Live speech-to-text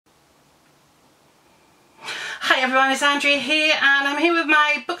Hi everyone, it's Andrea here and I'm here with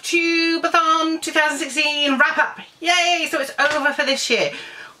my Booktube-a-thon 2016 wrap-up. Yay! So it's over for this year.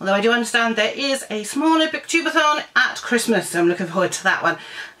 Although I do understand there is a smaller Booktube-a-thon at Christmas, so I'm looking forward to that one.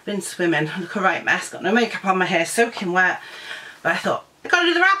 I've been swimming, I look a right mess, got no makeup on, my hair soaking wet. But I thought, I've got to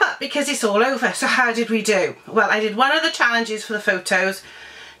do the wrap-up because it's all over. So how did we do? Well, I did one of the challenges for the photos.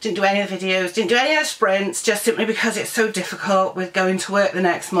 Didn't do any of the videos, didn't do any of the sprints, just simply because it's so difficult with going to work the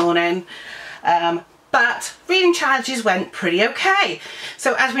next morning. But reading challenges went pretty okay.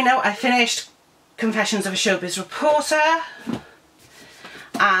 So as we know, I finished Confessions of a Showbiz Reporter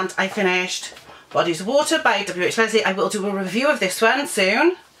and I finished Bodies of Water by W.H. Leslie. I will do a review of this one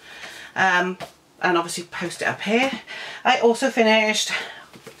soon and obviously post it up here. I also finished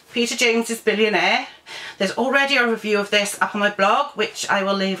Peter James's Billionaire. There's already a review of this up on my blog, which I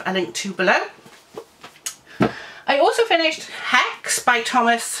will leave a link to below. I also finished Hex by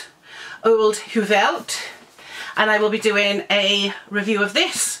Olde Heauvelt, and I will be doing a review of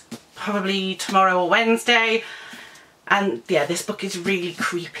this probably tomorrow or Wednesday. And yeah, this book is really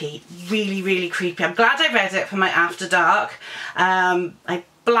creepy, really creepy. I'm glad I read it for my after dark. I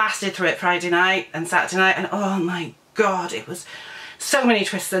blasted through it Friday night and Saturday night, and oh my god, it was so many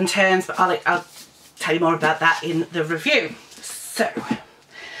twists and turns, but I'll tell you more about that in the review. So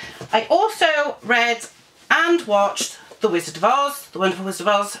I also read and watched The Wizard of Oz, The Wonderful Wizard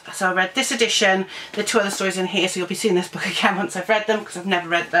of Oz. So I read this edition. There are two other stories in here, so you'll be seeing this book again once I've read them, because I've never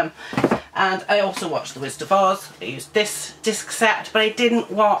read them. And I also watched The Wizard of Oz. I used this disc set, but I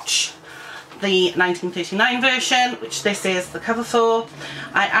didn't watch the 1939 version, which this is the cover for.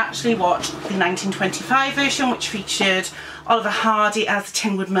 I actually watched the 1925 version, which featured Oliver Hardy as the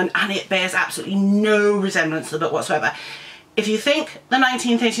Tin Woodman, and it bears absolutely no resemblance to the book whatsoever. If you think the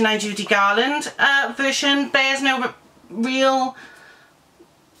 1939 Judy Garland version bears no real,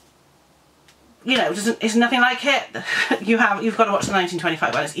 you know, it's nothing like it, you've got to watch the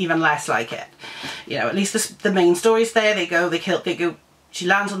 1925 one. It's even less like it. You know, at least the main story's there. They go, she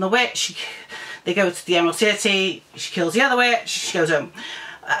lands on the witch, they go to the Emerald City, she kills the other witch, she goes home.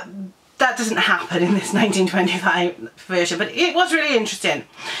 That doesn't happen in this 1925 version, but it was really interesting.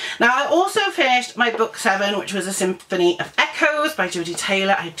 Now, I also finished my book 7, which was A Symphony of Echoes by Jodi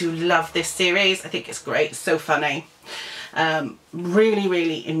Taylor. I do love this series. I think it's great. It's so funny.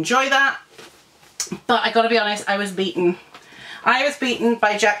 Really enjoy that. But I gotta be honest, I was beaten. I was beaten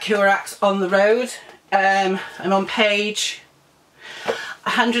by Jack Keuorack's On the Road. I'm on page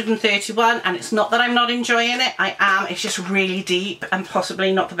 131, and it's not that I'm not enjoying it, I am. It's just really deep and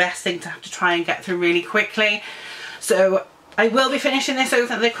possibly not the best thing to have to try and get through really quickly. So I will be finishing this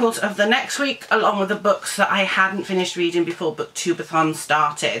over the course of the next week, along with the books that I hadn't finished reading before Booktube-a-thon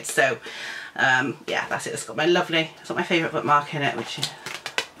started. So yeah, that's it. It's got my favourite bookmark in it, which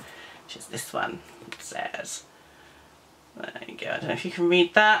is this one. It says, there you go, I don't know if you can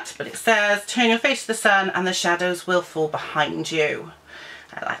read that, but it says, turn your face to the sun and the shadows will fall behind you.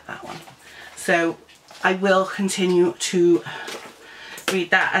 I like that one. So I will continue to read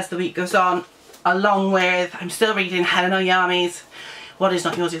that as the week goes on, along with, I'm still reading Helen Oyami's What Is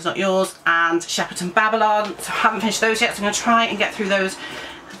Not Yours Is Not Yours and Shepperton Babylon. So I haven't finished those yet, so I'm going to try and get through those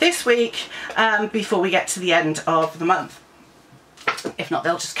this week before we get to the end of the month. If not,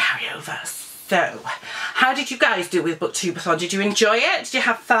 they'll just carry over. So, how did you guys do with Booktube-a-thon? Did you enjoy it? Did you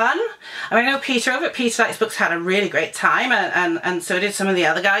have fun? I mean, I know Peter over at Peter Likes Books had a really great time, and so did some of the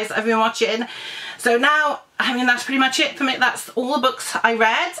other guys that I've been watching. So now, I mean, that's pretty much it for me. That's all the books I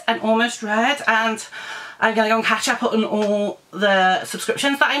read and almost read, and I'm going to go and catch up on all the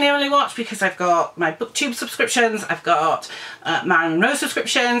subscriptions that I normally watch, because I've got my Booktube subscriptions, I've got Marilyn Monroe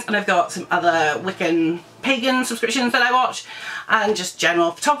subscriptions, and I've got some other Wiccan pagan subscriptions that I watch, and just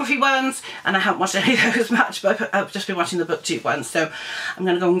general photography ones, and I haven't watched any of those much, but I've just been watching the Booktube ones, so I'm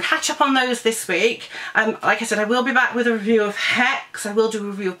going to go and catch up on those this week. Like I said, I will be back with a review of Hex, I will do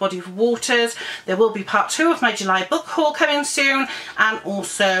a review of Body of Waters, there will be part 2 of my July book haul coming soon, and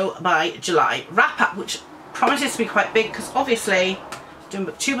also my July wrap-up, which promises to be quite big, because obviously doing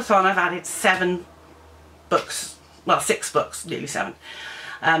Booktube-a-thon I've added 7 books, well 6 books, nearly 7.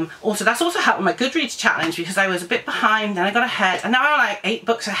 Also, that's also helped with my Goodreads challenge, because I was a bit behind, then I got ahead, and now I'm like 8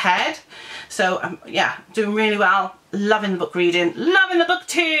 books ahead. So yeah, doing really well, loving the book reading, loving the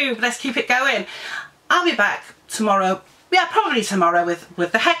Booktube. Let's keep it going. I'll be back tomorrow, yeah, probably tomorrow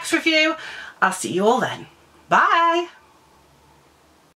with the Hex review. I'll see you all then. Bye!